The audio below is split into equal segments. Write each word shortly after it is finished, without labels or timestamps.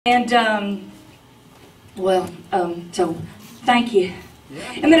And, so, thank you.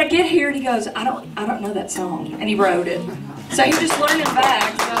 And then I get here and he goes, I don't know that song. And he wrote it. So he just learned it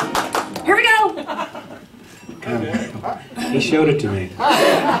back. So, here we go. He showed it to me.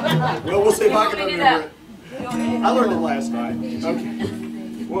 Well, we'll see if I can remember it. I learned it last night.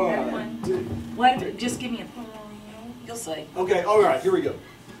 Okay. 1, 2. What? Just give me a... You'll see. Okay, all right, here we go.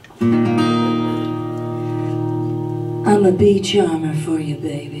 I'm a bee charmer for you,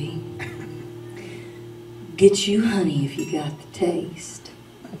 baby. Get you honey if you got the taste.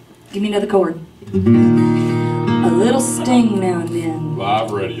 Give me another chord. A little sting now and then.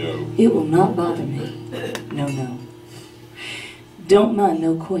 Live radio. It will not bother me. No, no. Don't mind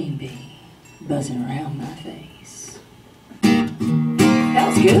no queen bee buzzing around my face. That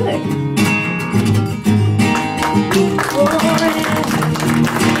was good.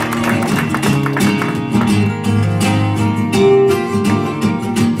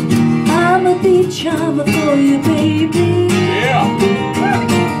 I'm a bee charmer for you, baby. Yeah.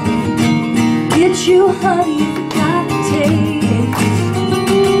 Get you honey if you got the taste.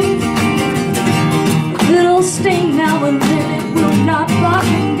 A little sting now and then, it will not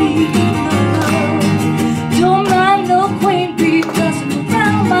bother me. Don't mind no queen bee buzzing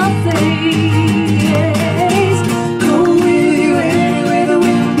around my face. Go with you anywhere the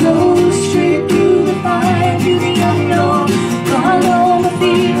wind blows, straight through the fire to the unknown. Follow my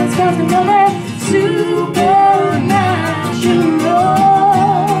feelings, cause I know that supernatural.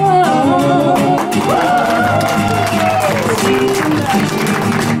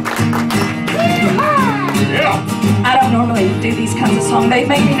 I don't normally do these kinds of songs, they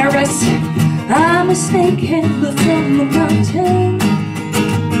make me nervous. I'm a snake handler from the mountain.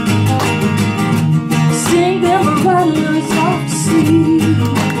 Sing them rattlers off to sleep.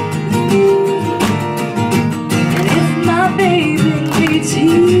 And if my baby needs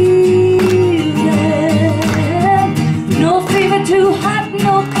healing, no fever too hot,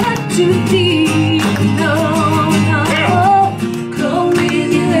 no cut too deep. No, no. Go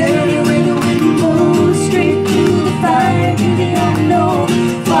with you anywhere the wind blows, straight through the fire to the unknown.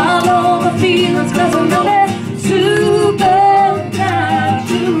 Follow my feelings, cause I know that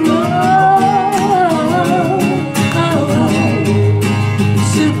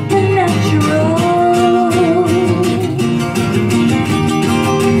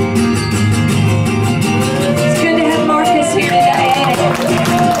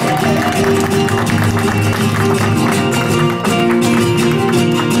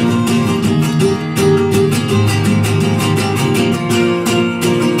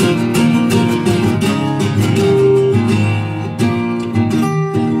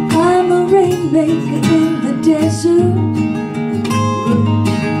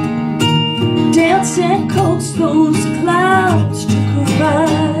and coax those clouds to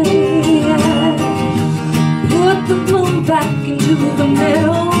cry. Put the bloom back into the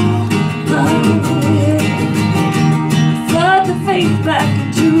meadow. Flood the faith back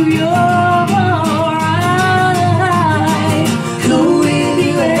into your eyes. Go with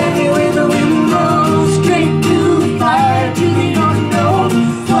you everywhere the wind blows, straight through the fire to the unknown.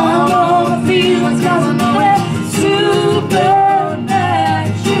 Follow my feelings, cause I know it's supernatural.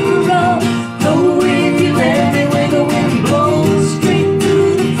 Go with you everywhere the wind blows, straight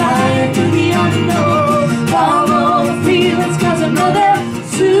through the fire to the unknown. Follow the feelings, cause I know they're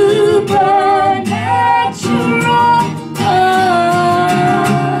supernatural.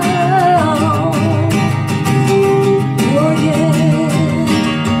 Oh yeah.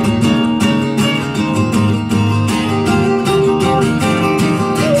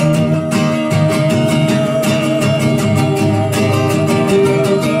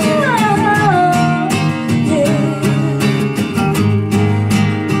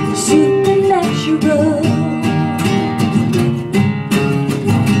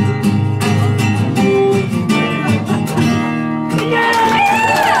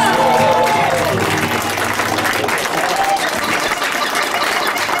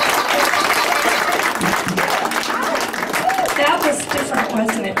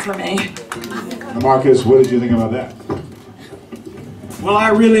 For me. Marcus, what did you think about that? Well, I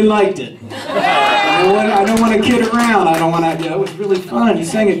really liked it. I don't want to kid around. I don't want to. Yeah, it was really fun. You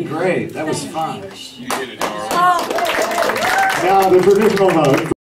sang it great. That was fun. You did it, Charles. Now, the traditional vote.